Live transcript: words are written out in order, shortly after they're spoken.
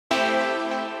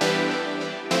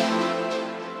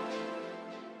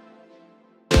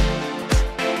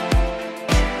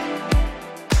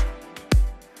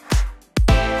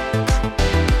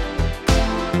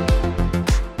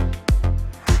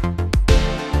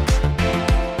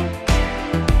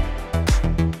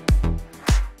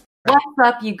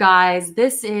up, you guys?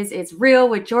 This is It's Real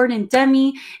with Jordan and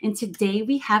Demi, and today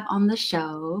we have on the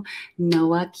show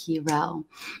Noa Kirel.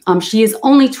 She is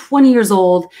only 20 years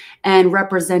old and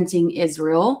representing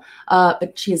Israel,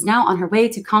 but she is now on her way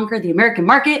to conquer the American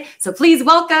market. So please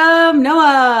welcome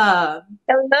Noa.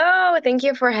 Hello, thank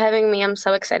you for having me. I'm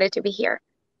so excited to be here.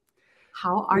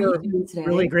 How are you doing today?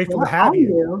 Really grateful to have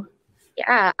you.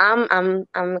 Yeah, I'm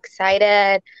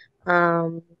excited.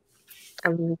 I'm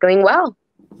doing well.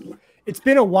 It's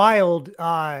been a wild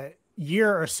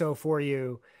year or so for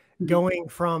you, going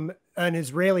from an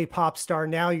Israeli pop star.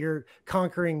 Now you're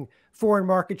conquering foreign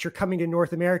markets. You're coming to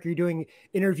North America. You're doing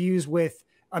interviews with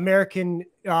American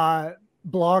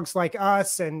blogs like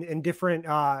us and different,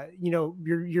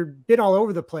 you're been all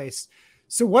over the place.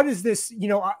 So what is this,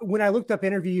 when I looked up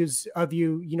interviews of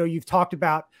you, you've talked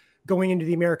about going into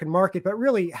the American market, but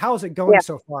really, how's it going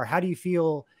so far? How do you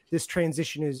feel this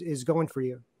transition is going for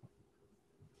you?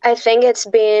 I think it's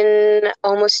been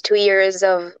almost 2 years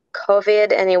of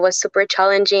COVID, and it was super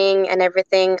challenging and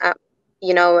everything. I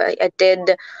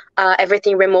did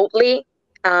everything remotely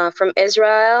from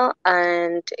Israel,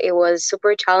 and it was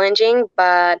super challenging,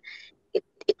 but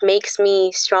it makes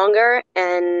me stronger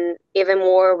and even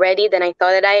more ready than I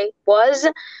thought that I was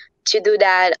to do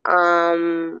that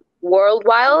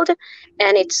worldwide.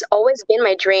 And it's always been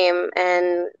my dream.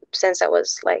 And since I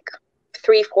was like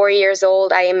 3-4 years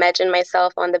old, I imagined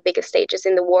myself on the biggest stages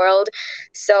in the world.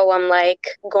 So I'm like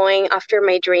going after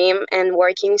my dream and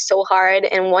working so hard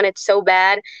and want it so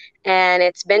bad. And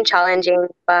it's been challenging,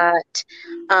 but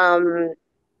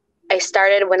I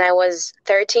started when I was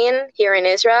 13 here in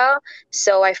Israel.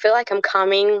 So I feel like I'm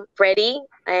coming ready,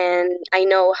 and I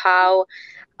know how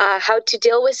to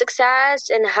deal with success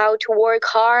and how to work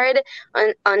hard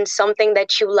on something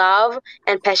that you love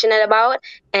and passionate about.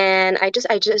 And I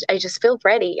just feel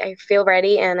ready. I feel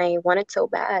ready, and I want it so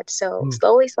bad. So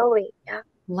slowly. Yeah.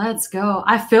 Let's go.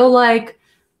 I feel like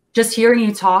just hearing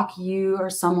you talk, you are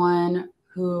someone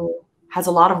who has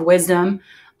a lot of wisdom,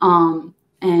 and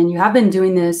you have been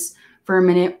doing this for a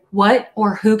minute. What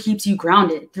or who keeps you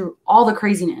grounded through all the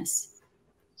craziness?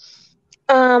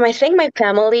 I think my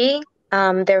family.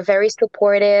 They're very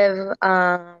supportive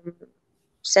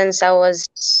since I was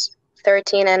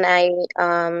 13, and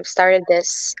I started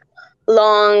this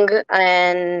long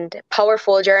and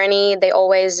powerful journey. They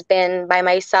always been by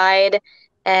my side,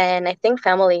 and I think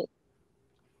family,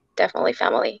 definitely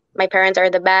family. My parents are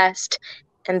the best,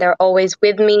 and they're always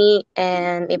with me.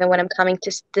 And even when I'm coming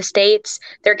to the States,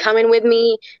 they're coming with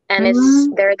me, and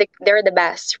they're the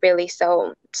best, really.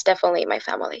 So it's definitely my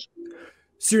family.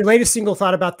 So your latest single,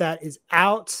 Thought About That, is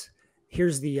out.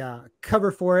 Here's the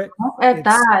cover for it. Look at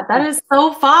that. That is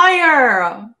so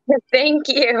fire. Thank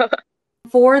you.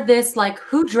 For this, like,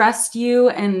 who dressed you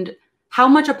and how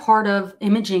much a part of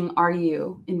imaging are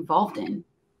you involved in?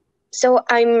 So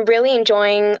I'm really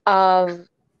enjoying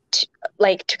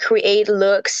to create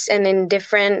looks, and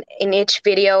in each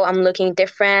video I'm looking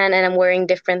different, and I'm wearing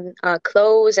different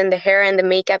clothes, and the hair and the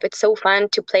makeup. It's so fun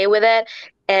to play with it,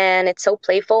 and it's so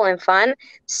playful and fun.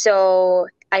 So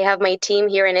I have my team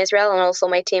here in Israel and also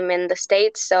my team in the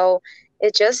States. So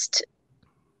it's just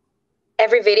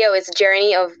every video is a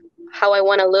journey of how I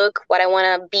want to look, what I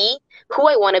want to be, who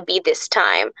I want to be this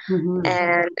time.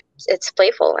 And it's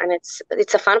playful, and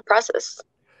it's a fun process.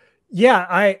 Yeah,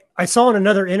 I saw in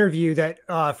another interview that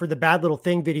for the Bad Little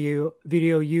Thing video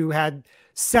you had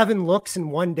 7 looks in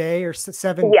one day, or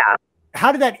 7. Yeah.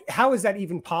 How is that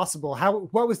even possible?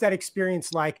 What was that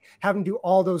experience like, having to do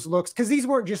all those looks? Because these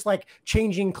weren't just like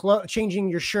changing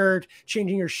your shirt,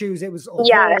 changing your shoes. It was a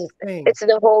whole thing. It's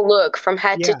the whole look from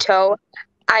head to toe.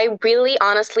 I really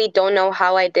honestly don't know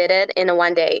how I did it in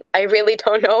one day. I really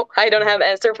don't know. I don't have an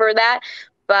answer for that.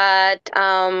 But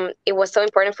it was so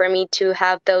important for me to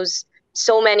have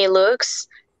so many looks,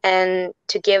 and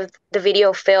to give the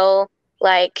video feel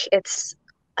like it's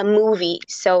a movie.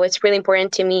 So it's really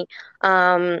important to me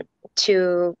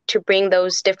to bring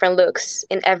those different looks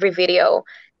in every video,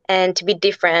 and to be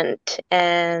different,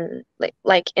 and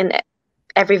like in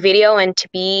every video, and to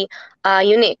be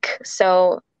unique.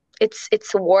 So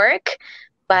it's work,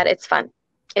 but it's fun.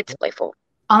 It's playful.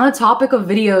 On the topic of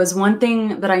videos, one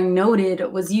thing that I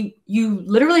noted was you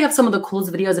literally have some of the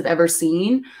coolest videos I've ever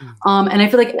seen. And I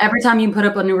feel like every time you put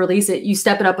up a new release, you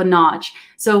step it up a notch.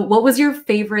 So what was your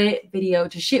favorite video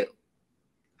to shoot?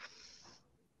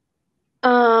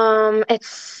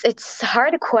 It's a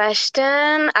hard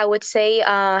question. I would say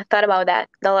Thought About That,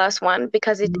 the last one,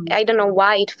 because I don't know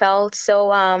why it felt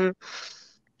so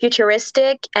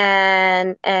futuristic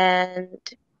and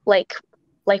like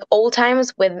old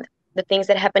times with the things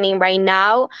that are happening right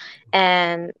now,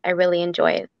 and I really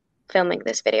enjoy it. filming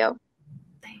this video.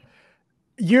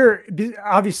 You're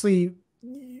obviously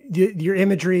your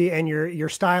imagery and your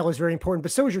style is very important,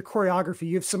 but so is your choreography.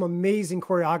 You have some amazing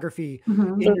choreography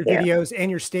in your videos and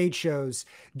your stage shows.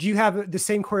 Do you have the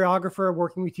same choreographer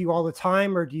working with you all the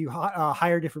time, or do you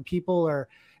hire different people,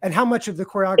 and how much of the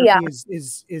choreography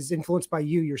is influenced by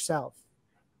you yourself?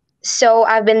 So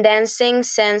I've been dancing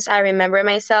since I remember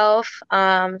myself.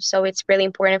 So it's really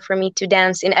important for me to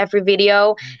dance in every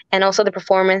video. And also the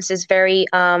performance is very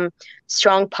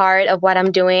strong part of what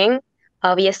I'm doing,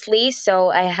 obviously. So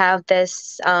I have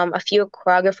a few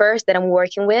choreographers that I'm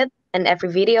working with in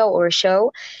every video or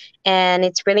show. And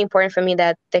it's really important for me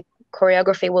that the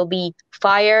choreography will be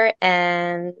fire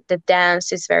and the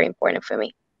dance is very important for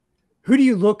me. Who do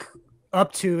you look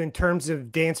up to in terms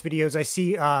of dance videos? I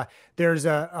see there's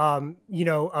a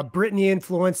a Britney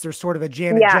influence. There's sort of a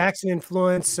Janet Jackson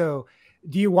influence. So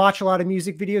do you watch a lot of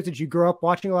music videos? Did you grow up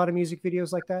watching a lot of music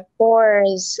videos like that? Of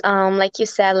course. Like you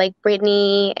said, like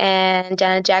Britney and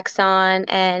Janet Jackson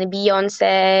and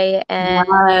Beyonce and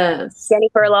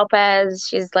Jennifer Lopez.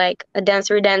 She's like a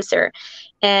dancer.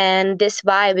 And this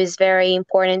vibe is very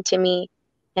important to me.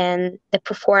 And the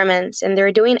performance, and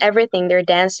they're doing everything. They're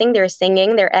dancing, they're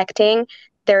singing, they're acting.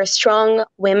 They're strong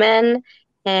women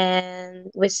and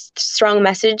with strong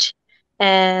message.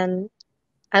 And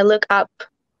I look up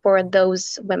for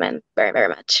those women very, very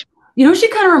much. You know, she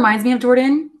kind of reminds me of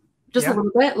Jordan, just a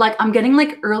little bit. Like I'm getting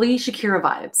like early Shakira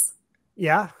vibes.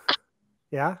 Yeah.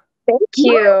 Yeah. Thank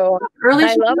you. Early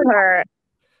I love her.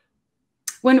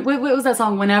 What was that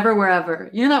song? Whenever, Wherever.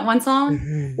 You know that one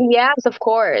song? Yes, of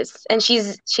course. And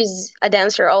she's a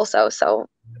dancer also, so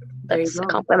that's a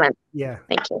compliment. Yeah.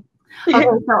 Thank you. Okay,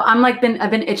 so I've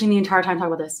been itching the entire time to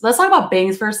talk about this. Let's talk about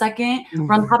bangs for a second.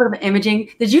 We're on the topic of imaging.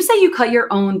 Did you say you cut your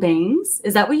own bangs?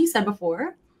 Is that what you said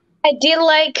before? I did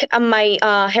like my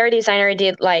hair designer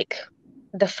did like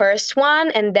the first one,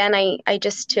 and then I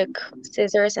just took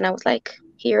scissors and I was like,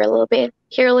 here a little bit,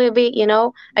 you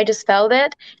know. I just felt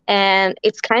it, and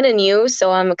it's kind of new, so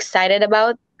I'm excited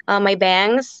about my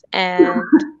bangs, and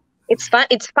it's fun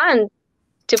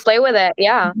to play with it.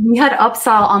 Yeah, we had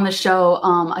Upstyle on the show.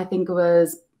 I think it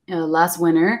was last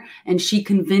winter, and she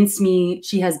convinced me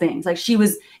she has bangs. Like she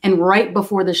was, and right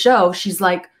before the show, she's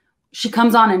like, she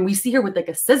comes on and we see her with like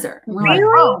a scissor. And we're like,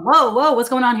 oh, whoa, what's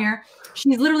going on here?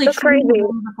 She's literally crazy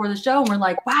before the show, and we're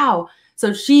like, wow.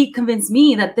 So she convinced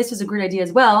me that this was a great idea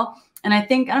as well. And I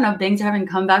think, I don't know, bangs are having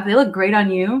come back. They look great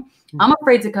on you. I'm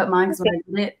afraid to cut mine because when I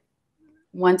did it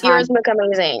one time, yours look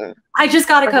amazing. I just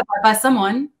got it cut by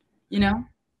someone, you know.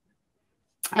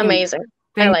 Amazing.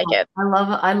 I like it.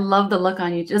 I love the look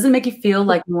on you. Does it make you feel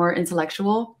like more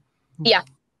intellectual? Yeah.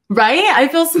 Right? I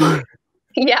feel smart.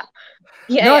 Yeah.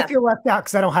 Yeah. No, I feel left out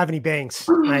because I don't have any bangs.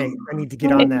 I need to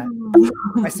get on that.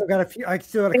 I still got a few. I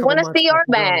still got a couple. I want to see your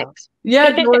bangs.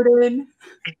 Yeah, Jordan.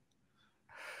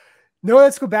 No,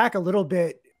 let's go back a little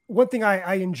bit. One thing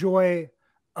I enjoy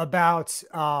about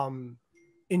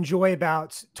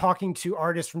talking to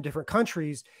artists from different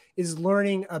countries is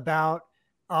learning about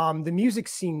the music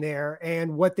scene there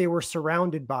and what they were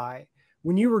surrounded by.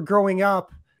 When you were growing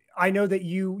up, I know that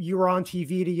you were on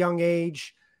TV at a young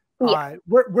age. Yeah.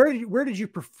 Where did you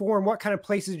perform? What kind of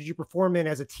places did you perform in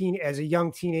as a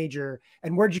young teenager?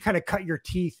 And where did you kind of cut your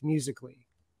teeth musically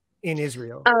in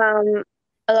Israel?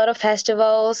 A lot of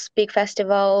festivals, big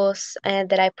festivals,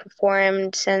 that I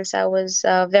performed since I was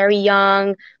very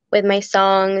young with my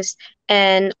songs.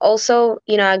 And also,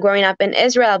 you know, growing up in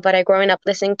Israel, but I growing up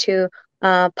listening to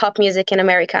pop music in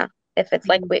America. If it's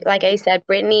like I said,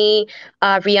 Britney,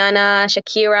 Ariana,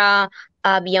 Shakira,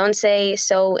 Beyonce.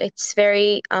 So it's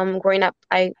very growing up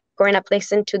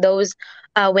listening to those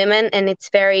women, and it's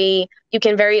very, you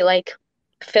can very like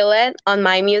feel it on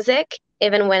my music.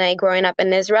 Even when I growing up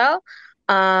in Israel,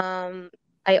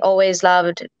 I always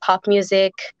loved pop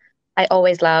music. I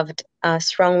always loved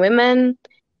strong women,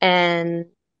 and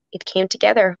it came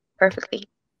together perfectly.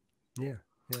 Yeah.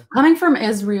 Coming from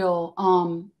Israel,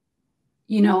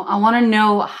 you know, I want to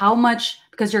know how much,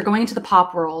 because you're going into the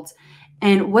pop world,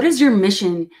 and what is your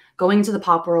mission going into the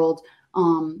pop world?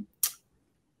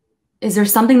 Is there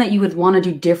something that you would want to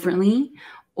do differently,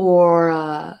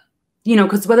 or you know,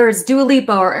 because whether it's Dua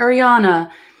Lipa or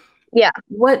Ariana, yeah,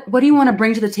 what do you want to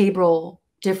bring to the table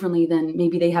differently than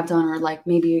maybe they have done, or like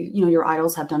maybe, you know, your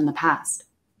idols have done in the past?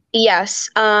 Yes,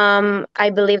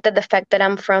 I believe that the fact that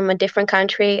I'm from a different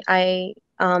country, I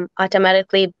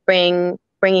automatically bringing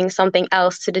something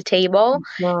else to the table.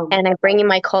 Wow. And I bring in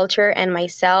my culture and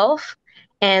myself,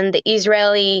 and the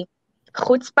Israeli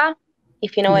chutzpah,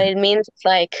 if you know what it means. It's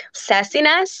like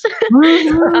sassiness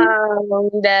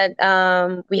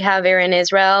that we have here in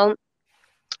Israel.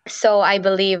 So I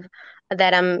believe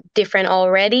that I'm different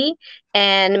already,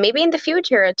 and maybe in the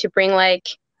future to bring like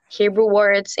Hebrew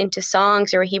words into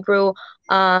songs or Hebrew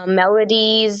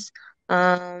melodies.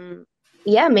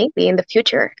 Yeah, maybe in the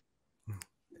future.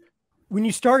 When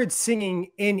you started singing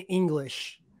in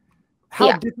English, how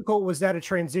Yeah. difficult was that a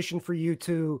transition for you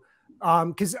to?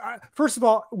 Because first of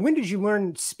all, when did you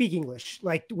learn speak English?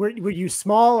 Like, were you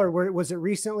small, or was it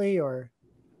recently, or?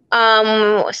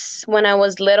 When I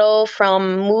was little,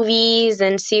 from movies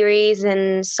and series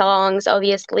and songs,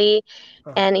 obviously,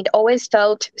 and it always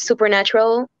felt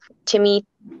supernatural to me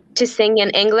to sing in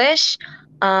English.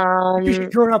 Because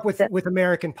you've grown up The- with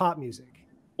American pop music.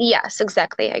 yes,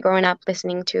 exactly. I grown up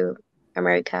listening to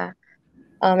American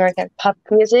pop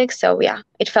music, so yeah,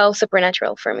 it felt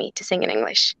supernatural for me to sing in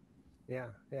English. Yeah,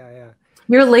 yeah, yeah.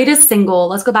 Your latest single,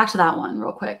 let's go back to that one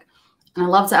real quick. And I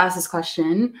love to ask this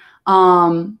question.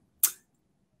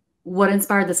 What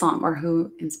inspired the song, or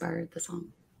who inspired the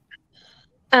song?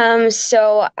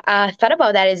 So I thought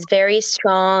about that. It's very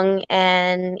strong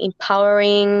and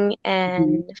empowering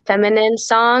and feminine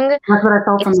song. That's what I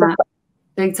felt from It's that.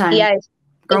 Big time. Yeah,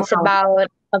 Girl it's power.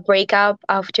 about a breakup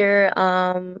after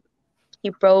he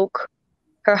broke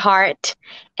her heart,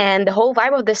 and the whole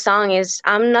vibe of the song is,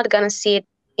 I'm not gonna sit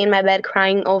in my bed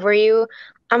crying over you.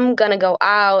 I'm gonna go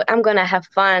out, I'm gonna have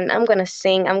fun, I'm gonna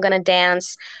sing, I'm gonna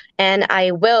dance, and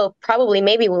I will probably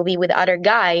maybe will be with the other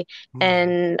guy,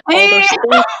 and all those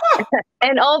things,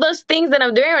 and all those things that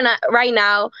I'm doing right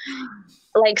now,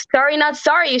 like, sorry not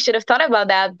sorry, you should have thought about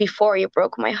that before you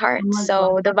broke my heart.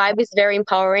 So the vibe is very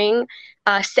empowering,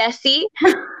 sassy,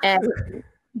 and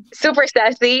super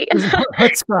sassy. Like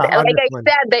I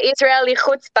said, the Israeli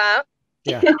chutzpah.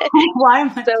 Yeah. Why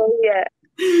am I? So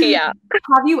yeah.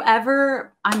 Have you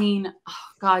ever, I mean, oh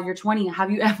God, you're 20.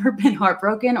 Have you ever been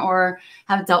heartbroken or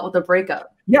have dealt with a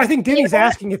breakup? Yeah, I think Demi's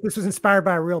asking if this was inspired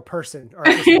by a real person or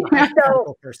a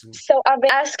hypothetical person. So I've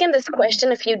been asking this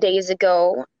question a few days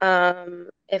ago,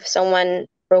 if someone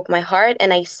broke my heart,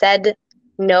 and I said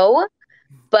no,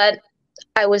 but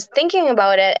I was thinking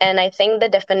about it, and I think the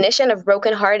definition of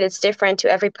broken heart is different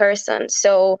to every person.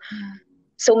 So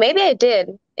maybe I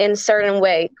did in a certain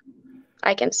way.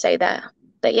 I can say that.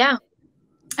 But yeah.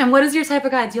 And what is your type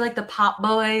of guy? Do you like the pop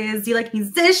boys? Do you like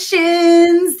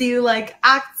musicians? Do you like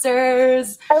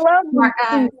actors? I love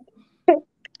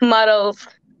models.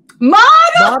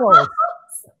 Models!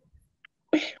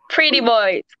 Pretty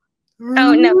boys.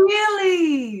 Oh, no.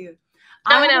 Really?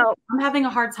 I'm having a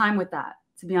hard time with that,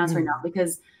 to be honest, right now,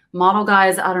 because model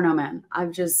guys, I don't know, man.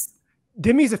 I've just...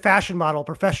 Demi's a fashion model,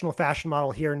 professional fashion model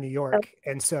here in New York.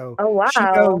 And so she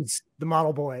knows the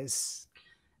model boys.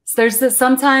 So there's this,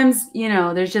 sometimes, you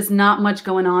know, there's just not much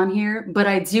going on here, but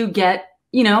I do get,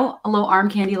 you know, a little arm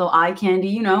candy, a little eye candy,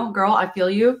 you know, girl, I feel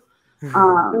you.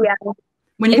 Yeah.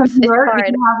 When you come to New York, we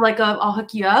can have like I'll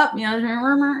hook you up, you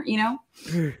know,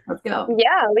 let's go.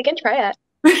 Yeah, we can try it.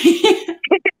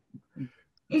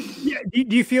 Yeah.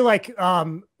 Do you feel like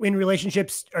in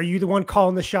relationships, are you the one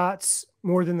calling the shots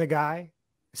more than the guy?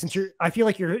 Since I feel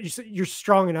like you're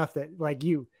strong enough that like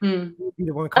you be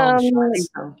the one calling the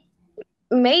shots.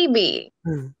 Maybe.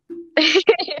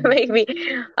 Maybe.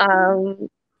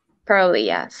 Probably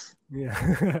yes.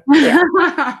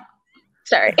 Yeah.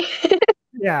 Sorry.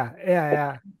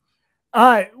 Yeah.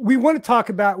 We want to talk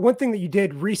about one thing that you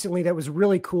did recently that was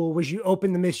really cool was you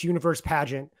opened the Miss Universe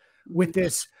pageant with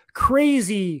this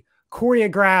crazy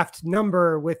choreographed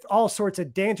number with all sorts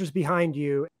of dancers behind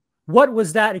you. What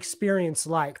was that experience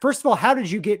like? First of all, how did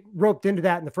you get roped into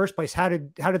that in the first place? How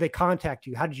did they contact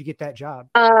you? How did you get that job?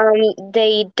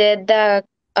 They did the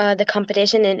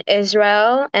competition in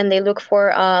Israel, and they look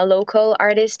for local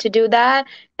artists to do that,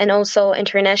 and also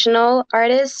international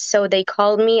artists. So they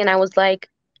called me, and I was like,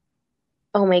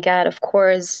 oh my God, of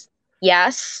course,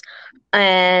 yes.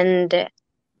 And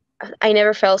I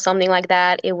never felt something like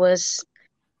that. It was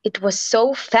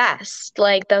so fast.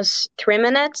 Like those 3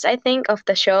 minutes, I think, of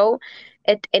the show,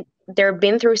 they're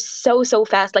been through so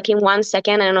fast, like in 1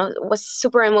 second. And it was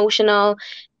super emotional.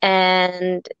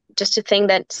 And just to think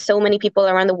that so many people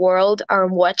around the world are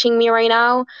watching me right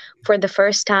now for the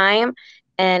first time,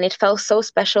 and it felt so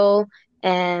special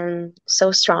and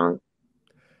so strong.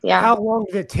 Yeah. How long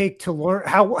did it take to learn?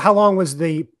 How long was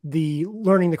the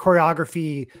learning the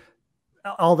choreography?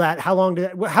 All that, how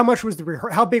much was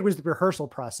how big was the rehearsal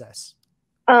process?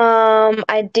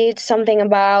 I did something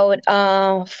about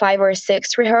 5 or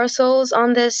 6 rehearsals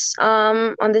on this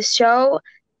show,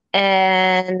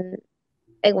 and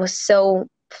it was so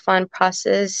fun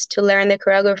process to learn the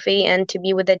choreography and to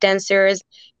be with the dancers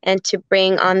and to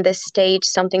bring on the stage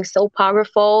something so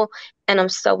powerful. And I'm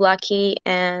so lucky,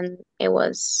 and it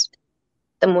was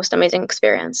the most amazing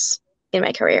experience in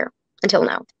my career until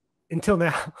now. Until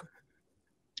now.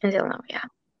 Until now, yeah.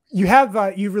 You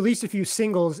have you've released a few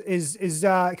singles.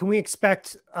 Can we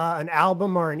expect an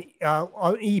album or an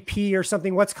EP or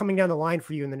something? What's coming down the line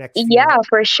for you in the next few Yeah, months?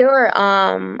 for sure.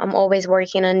 I'm always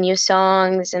working on new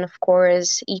songs, and of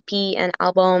course EP and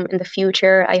album in the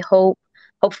future. I hope,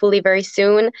 hopefully very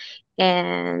soon.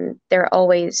 And there are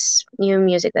always new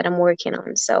music that I'm working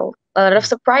on. So a lot of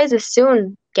surprises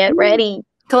soon. Get ready.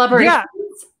 Collaboration.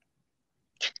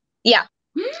 Yeah,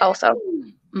 also.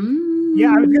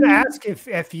 Yeah, I was going to ask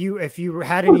if you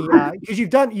had any because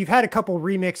you've had a couple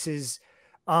remixes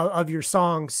of your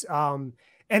songs, and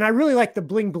I really like the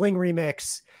Bling Bling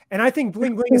remix, and I think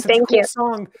Bling Bling is such a cool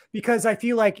song because I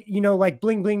feel like, you know, like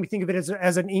Bling Bling, we think of it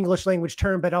as an English language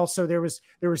term, but also there was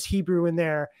Hebrew in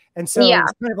there, and so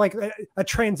it's kind of like a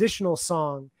transitional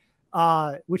song,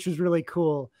 which was really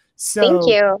cool. So thank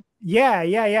you.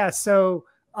 Yeah. So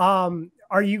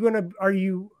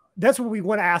that's what we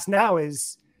want to ask now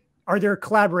is, are there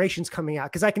collaborations coming out?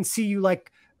 Because I can see you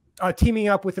like teaming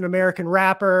up with an American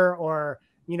rapper, or,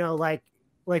 you know, like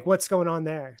what's going on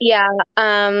there? Yeah.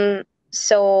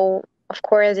 So of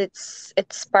course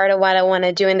it's part of what I want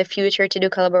to do in the future, to do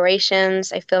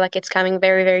collaborations. I feel like it's coming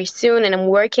very, very soon, and I'm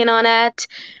working on it.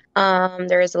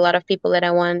 There is a lot of people that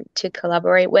I want to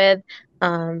collaborate with.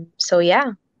 So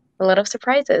yeah, a lot of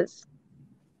surprises.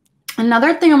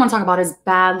 Another thing I want to talk about is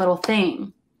Bad Little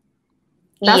Thing.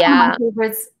 That's one of my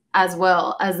favorites as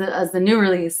well as the new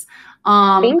release.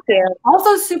 Thank you.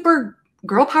 Also super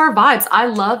girl power vibes. I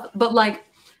love, but like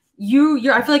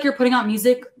I feel like you're putting out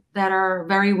music that are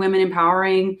very women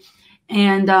empowering,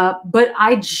 and but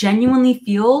I genuinely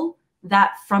feel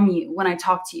that from you when I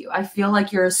talk to you. I feel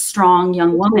like you're a strong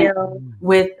young woman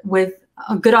with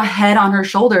a good head on her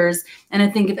shoulders. And I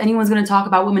think if anyone's going to talk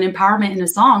about women empowerment in a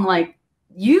song, like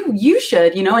you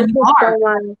should, you know, and you are.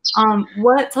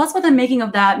 Tell us about the making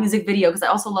of that music video, because I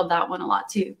also love that one a lot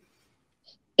too.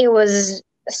 It was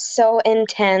so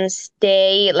intense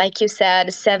day, like you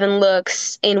said, 7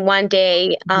 looks in one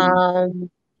day.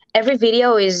 Every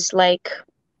video is like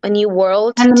a new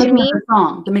world to me.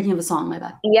 The making of the song, my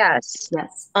bad. Yes.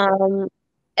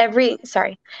 Every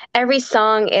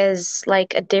song is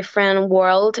like a different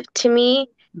world to me,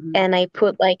 and I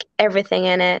put like everything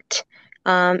in it.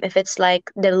 If it's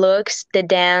like the looks, the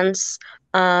dance,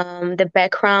 the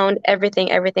background, everything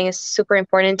is super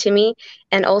important to me.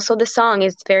 And also the song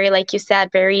is very, like you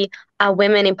said, very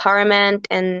women empowerment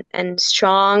and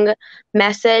strong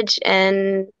message.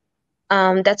 And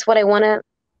that's what I want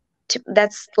to,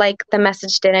 that's like the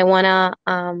message that I want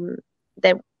to,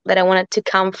 that I wanted to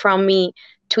come from me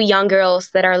to young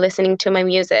girls that are listening to my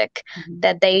music,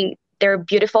 that they're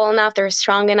beautiful enough, they're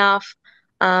strong enough.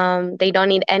 They don't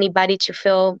need anybody to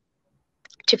feel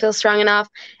strong enough.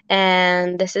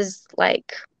 And this is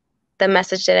like the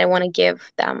message that I want to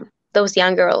give them, those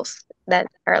young girls that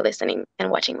are listening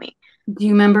and watching me. Do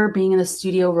you remember being in the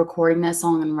studio recording that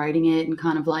song and writing it, and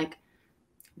kind of like,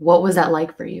 what was that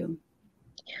like for you?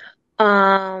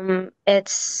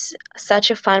 It's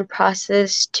such a fun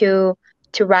process to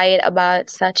write about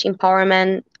such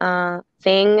empowerment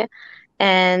thing,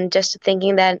 and just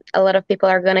thinking that a lot of people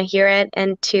are gonna hear it,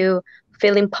 and to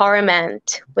feel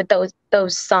empowerment with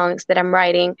those songs that I'm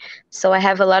writing. So I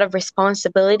have a lot of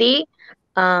responsibility,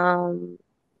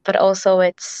 but also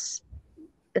it's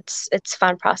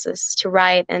fun process to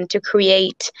write and to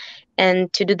create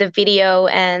and to do the video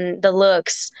and the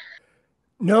looks.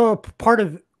 No, part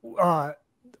of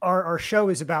our show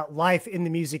is about life in the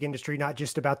music industry, not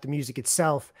just about the music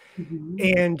itself.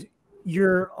 And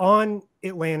you're on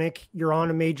Atlantic, you're on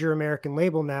a major American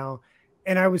label now.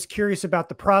 And I was curious about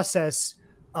the process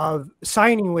of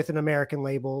signing with an American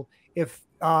label. If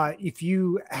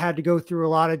you had to go through a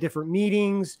lot of different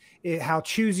meetings, how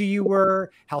choosy you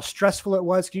were, how stressful it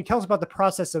was. Can you tell us about the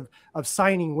process of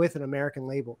signing with an American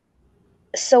label?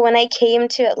 So when I came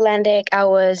to Atlantic, I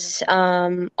was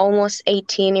almost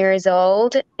 18 years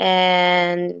old,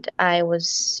 and I was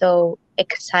so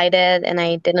excited, and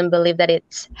I didn't believe that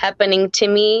it's happening to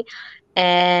me.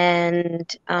 And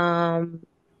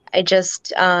I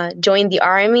just joined the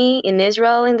army in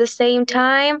Israel in the same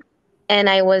time, and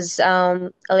I was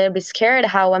a little bit scared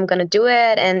how I'm gonna do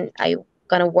it, and I'm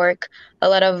gonna work a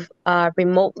lot of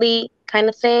remotely kind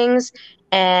of things.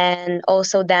 And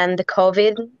also then the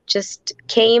COVID just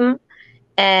came,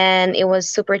 and it was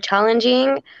super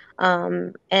challenging.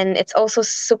 And it's also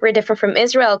super different from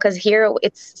Israel, because here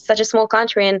it's such a small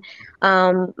country, and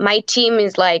my team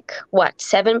is like,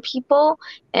 7 people?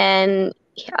 And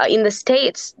in the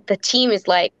States, the team is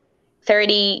like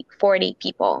 30, 40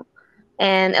 people.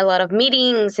 and a lot of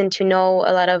meetings and to know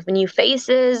a lot of new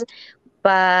faces.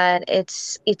 But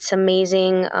it's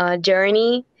amazing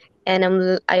journey,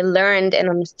 and I learned and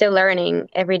I'm still learning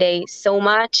every day so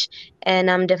much, and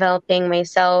I'm developing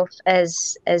myself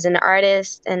as an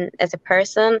artist and as a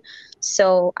person.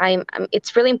 So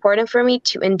it's really important for me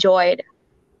to enjoy it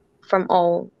from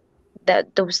all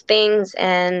those things,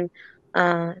 and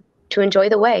to enjoy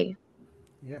the way.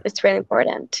 Yeah. It's really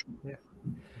important. Yeah.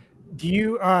 Do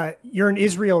you you're in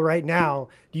Israel right now.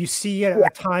 Do you see a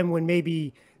time when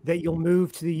maybe that you'll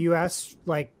move to the US,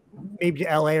 like maybe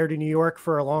to LA or to New York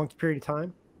for a long period of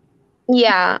time?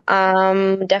 Yeah,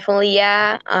 definitely,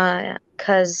 yeah.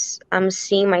 Because I'm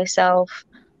seeing myself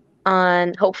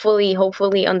on hopefully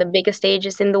on the biggest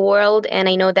stages in the world, and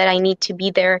I know that I need to be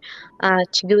there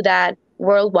to do that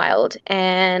worldwide,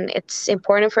 and it's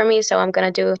important for me, so I'm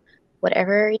gonna do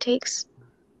whatever it takes.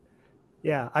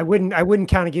 Yeah, I wouldn't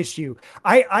count against you.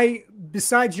 I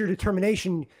besides your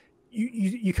determination,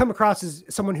 you come across as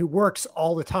someone who works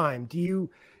all the time.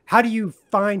 How do you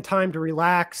find time to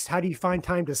relax? How do you find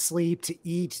time to sleep, to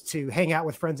eat, to hang out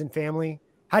with friends and family?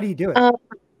 How do you do it?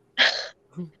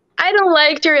 I don't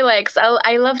like to relax.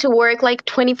 I love to work like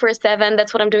 24/7.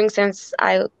 That's what I'm doing since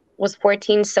I was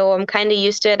 14. So I'm kind of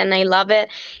used to it, and I love it.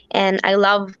 And I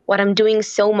love what I'm doing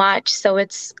so much. So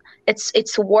it's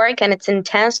work, and it's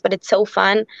intense, but it's so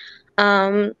fun.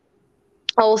 Um,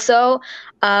 also,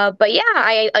 but yeah,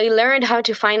 I learned how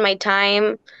to find my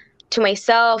time to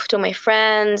myself, to my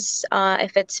friends,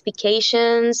 if it's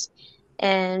vacations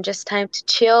and just time to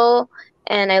chill.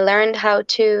 And I learned how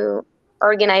to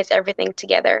organize everything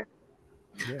together.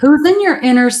 Yeah. Who's in your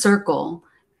inner circle?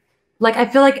 Like, I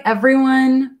feel like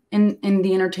everyone in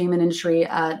the entertainment industry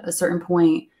at a certain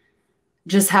point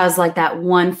just has like that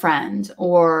one friend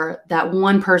or that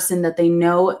one person that they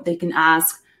know they can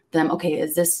ask them, okay,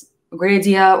 is this a great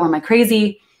idea or am I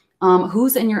crazy?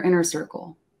 Who's in your inner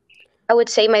circle? I would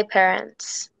say my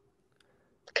parents,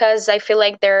 because I feel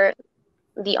like they're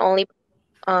the only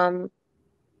one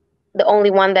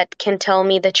that can tell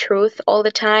me the truth all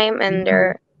the time, and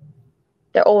they're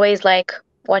always like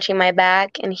watching my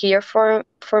back and here for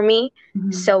me.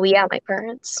 So yeah, my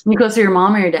parents. You close to your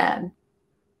mom or your dad?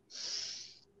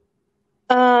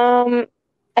 I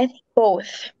think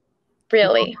both,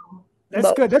 really. That's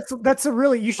both. good. That's a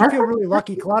really, you should feel really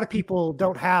lucky. A lot of people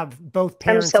don't have both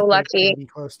parents. I'm so lucky. To be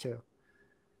close to.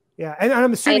 Yeah, and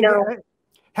I'm assuming,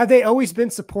 have they always been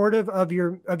supportive of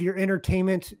your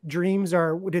entertainment dreams,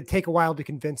 or would it take a while to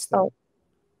convince them? Oh.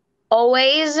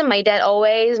 Always, my dad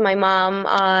always. My mom,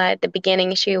 at the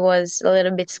beginning, she was a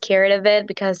little bit scared of it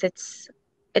because it's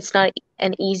not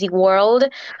an easy world.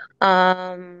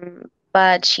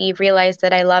 But she realized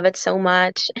that I love it so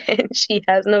much, and she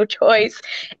has no choice.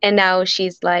 And now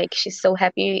she's so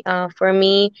happy for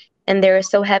me, and they're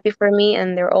so happy for me,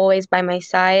 and they're always by my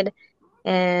side.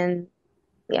 And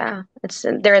yeah,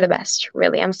 they're the best,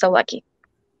 really. I'm so lucky.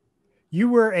 You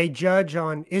were a judge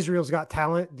on Israel's Got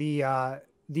Talent, We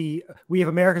Have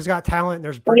America's Got Talent, and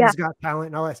there's Britain's Got Talent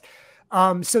and all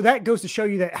that. So that goes to show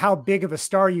you that how big of a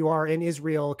star you are in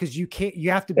Israel, because you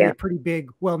have to be a pretty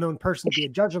big, well-known person to be a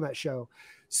judge on that show.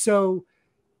 So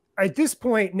at this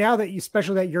point, now that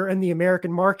especially that you're in the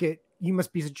American market, you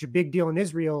must be such a big deal in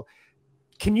Israel.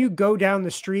 Can you go down the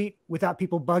street without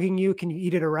people bugging you? Can you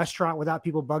eat at a restaurant without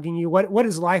people bugging you? What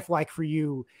is life like for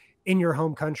you in your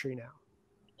home country now?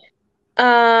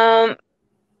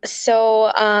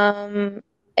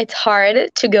 It's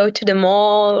hard to go to the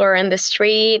mall or in the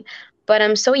street, but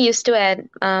I'm so used to it.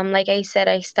 Like I said,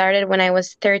 I started when I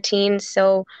was 13.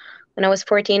 So when I was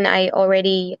 14, I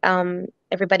already,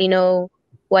 everybody know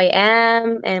who I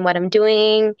am and what I'm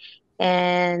doing.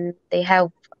 And they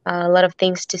have a lot of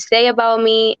things to say about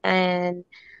me. And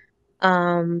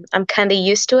I'm kind of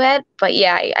used to it. But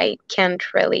yeah, I can't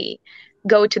really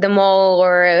go to the mall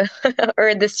or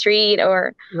or the street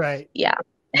or yeah.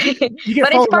 You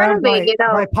get followed around by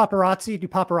paparazzi. Do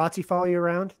paparazzi follow you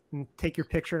around and take your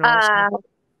picture and all that stuff?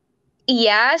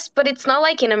 Yes, but it's not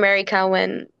like in America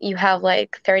when you have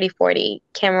like 30, 40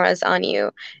 cameras on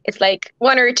you. It's like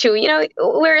one or two.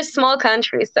 We're a small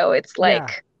country, so it's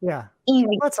like easy.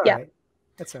 Well, that's all right.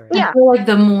 That's all right. Yeah. I feel like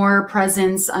the more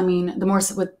presence, I mean,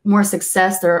 with more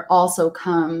success, there also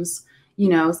comes,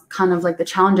 kind of like the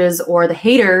challenges or the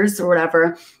haters or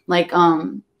whatever. Like,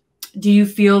 do you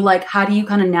feel like, how do you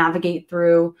kind of navigate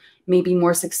through maybe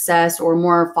more success or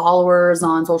more followers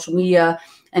on social media?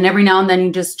 And every now and then you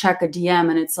just check a DM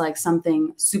and it's like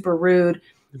something super rude.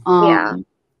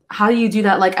 How do you do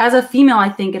that? Like, as a female, I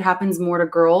think it happens more to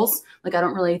girls. Like, I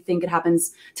don't really think it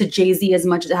happens to Jay-Z as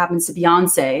much as it happens to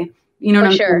Beyonce. You know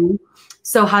what I'm saying?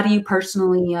 So how do you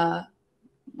personally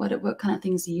What kind of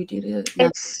things do you do to?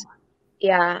 It's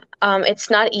it's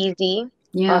not easy,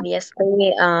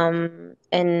 obviously. And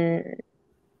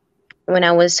when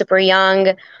I was super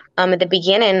young, at the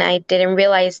beginning, I didn't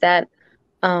realize that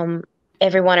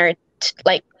everyone are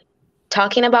like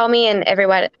talking about me, and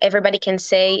everybody can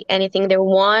say anything they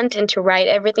want and to write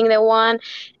everything they want.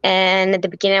 And at the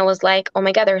beginning I was like, oh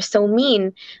my god, they're so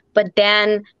mean. But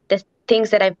then the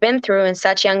things that I've been through in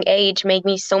such young age made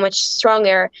me so much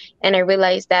stronger, and I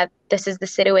realized that this is the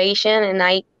situation and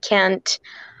I can't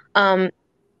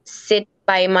sit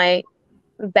by my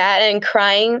bed and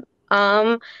crying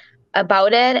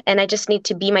about it, and I just need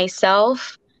to be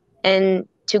myself and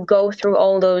to go through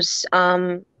all those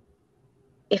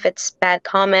if it's bad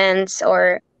comments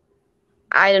or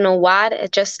I don't know what.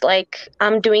 It's just like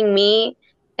I'm doing me,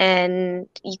 and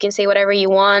you can say whatever you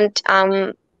want.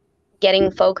 I'm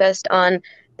getting focused on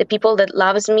the people that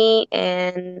loves me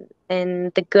and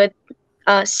the good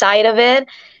side of it.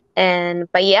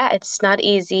 And but yeah, it's not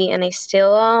easy, and I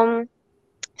still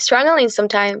struggling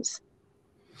sometimes.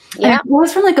 Yeah, and it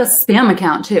was from like a spam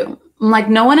account too. Like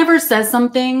no one ever says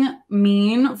something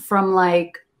mean from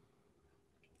like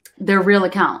their real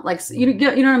account. Like you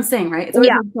know what I'm saying, right? It's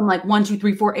always from like 1, 2,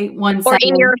 3, 4, 8, 1, or 7.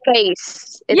 In your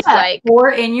face. It's like or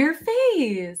in your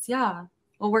face. Yeah.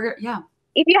 Well,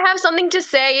 if you have something to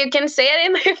say, you can say it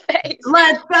in my face.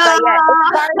 Let's go. But yeah,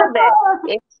 it's part of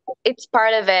it. It's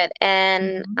part of it,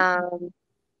 and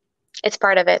it's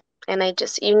part of it. And I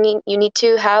just you need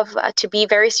to have to be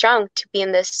very strong to be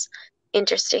in this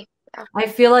industry. Yeah. I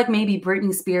feel like maybe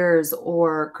Britney Spears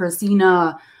or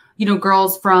Christina,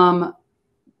 girls from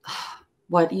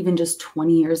even just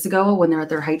 20 years ago, when they're at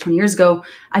their height 20 years ago,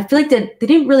 I feel like they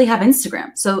didn't really have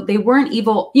Instagram. So they weren't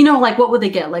evil. Like what would they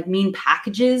get? Like mean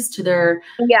packages to their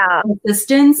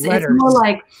assistants. Letters. It's more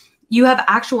like you have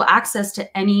actual access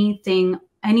to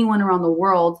anyone around the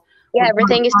world. Yeah,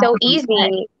 everything is so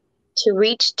easy to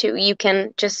reach to. You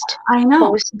can just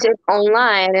post it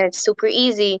online. It's super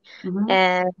easy.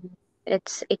 And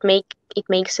it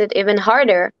makes it even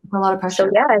harder. A lot of pressure. So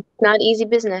yeah, it's not easy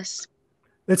business.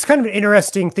 That's kind of an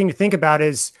interesting thing to think about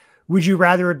is, would you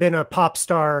rather have been a pop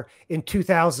star in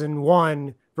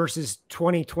 2001 versus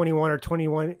 2021 or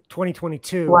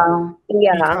 2022? Wow.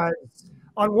 Yeah. Because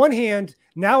on one hand,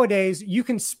 nowadays you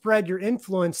can spread your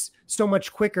influence so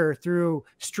much quicker through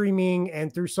streaming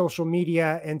and through social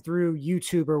media and through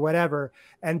YouTube or whatever.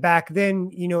 And back then,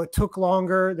 it took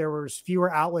longer. There was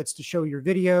fewer outlets to show your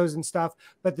videos and stuff.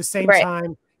 But at the same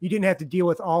time, you didn't have to deal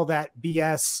with all that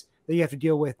BS that you have to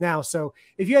deal with now. So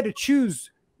if you had to choose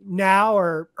now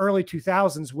or early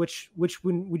 2000s, which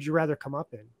one would you rather come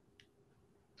up in?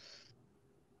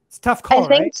 It's a tough call,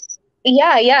 right?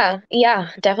 Yeah,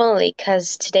 definitely.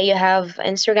 Because today you have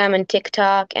Instagram and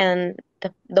TikTok, and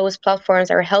those platforms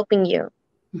are helping you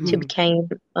to become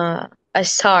a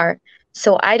star.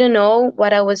 So I don't know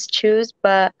what I would choose,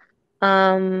 but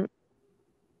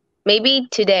maybe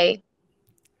today.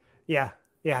 Yeah,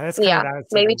 that's kind of what I was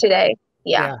maybe today.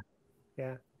 Yeah.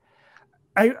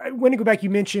 I want to go back. You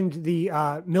mentioned the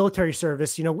military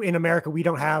service. In America, we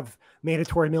don't have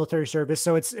mandatory military service.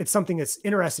 So it's something that's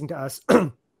interesting to us.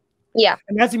 Yeah.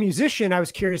 And as a musician, I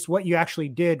was curious what you actually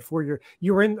did for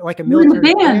you were in like a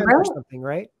military band or something,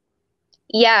 right?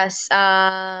 Yes.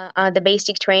 The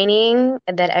basic training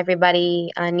that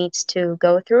everybody needs to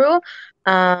go through.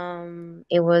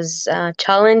 It was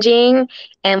challenging.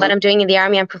 And what I'm doing in the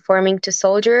Army, I'm performing to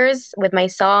soldiers with my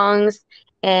songs.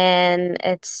 And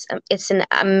it's an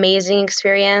amazing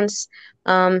experience.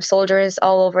 Soldiers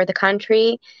all over the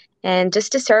country, and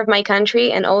just to serve my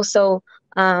country, and also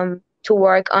to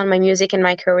work on my music and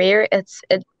my career. It's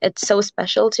so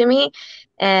special to me,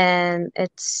 and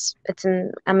it's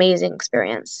an amazing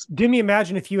experience. Demi,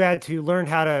 imagine if you had to learn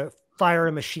how to fire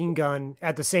a machine gun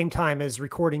at the same time as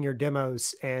recording your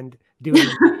demos and doing.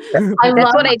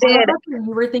 That's what I did. You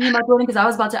were thinking about doing, because I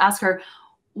was about to ask her,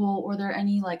 well, were there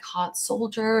any like hot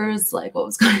soldiers? Like what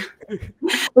was going on?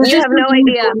 You have no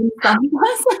idea.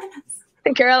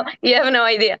 Girl, you have no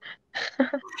idea.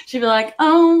 She'd be like,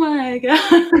 oh my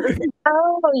God.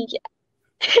 Oh yeah.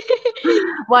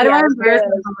 Why do I embarrass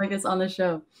myself like this on the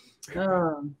show?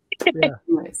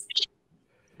 Nice.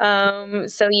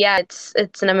 So yeah,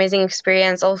 it's an amazing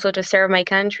experience also to serve my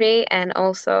country, and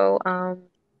also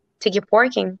to keep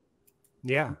working.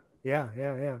 Yeah.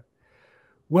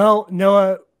 Well,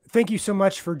 Noa, thank you so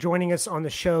much for joining us on the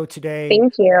show today.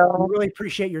 Thank you. We really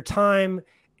appreciate your time,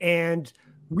 and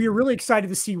we're really excited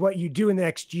to see what you do in the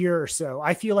next year or so.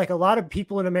 I feel like a lot of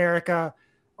people in America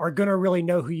are going to really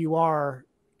know who you are,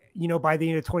 by the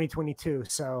end of 2022.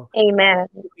 So amen.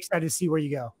 I'm excited to see where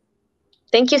you go.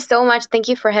 Thank you so much. Thank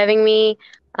you for having me.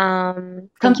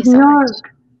 Thank you so much.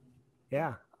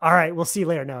 Yeah. All right. We'll see you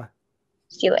later, Noa.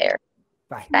 See you later.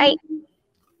 Bye. Bye.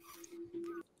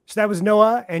 So that was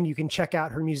Noa, and you can check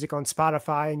out her music on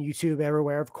Spotify and YouTube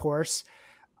everywhere, of course.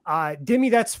 Demi,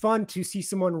 that's fun to see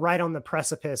someone right on the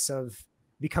precipice of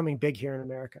becoming big here in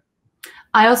America.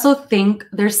 I also think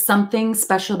there's something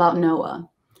special about Noa.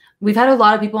 We've had a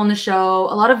lot of people on the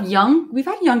show, we've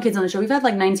had young kids on the show. We've had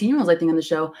like 19-year-olds, I think, on the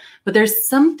show. But there's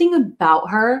something about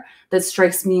her that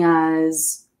strikes me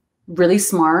as really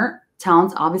smart,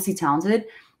 obviously talented.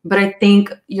 But I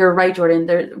think you're right, Jordan.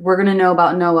 We're going to know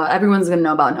about Noa. Everyone's going to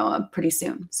know about Noa pretty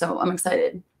soon. So I'm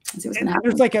excited to see what's going to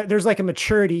happen. There's like a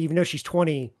maturity, even though she's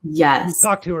 20. Yes. You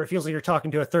talk to her, it feels like you're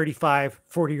talking to a 35,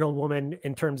 40-year-old woman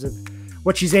in terms of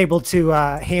what she's able to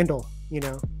handle,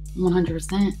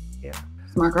 100%. Yeah.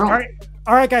 Smart girl.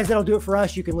 All right, guys, that'll do it for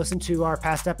us. You can listen to our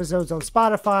past episodes on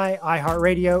Spotify,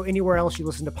 iHeartRadio, anywhere else you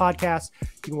listen to podcasts.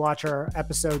 You can watch our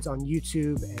episodes on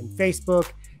YouTube and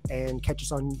Facebook and catch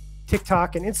us on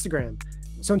TikTok and Instagram.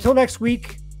 So until next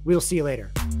week, we'll see you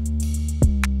later.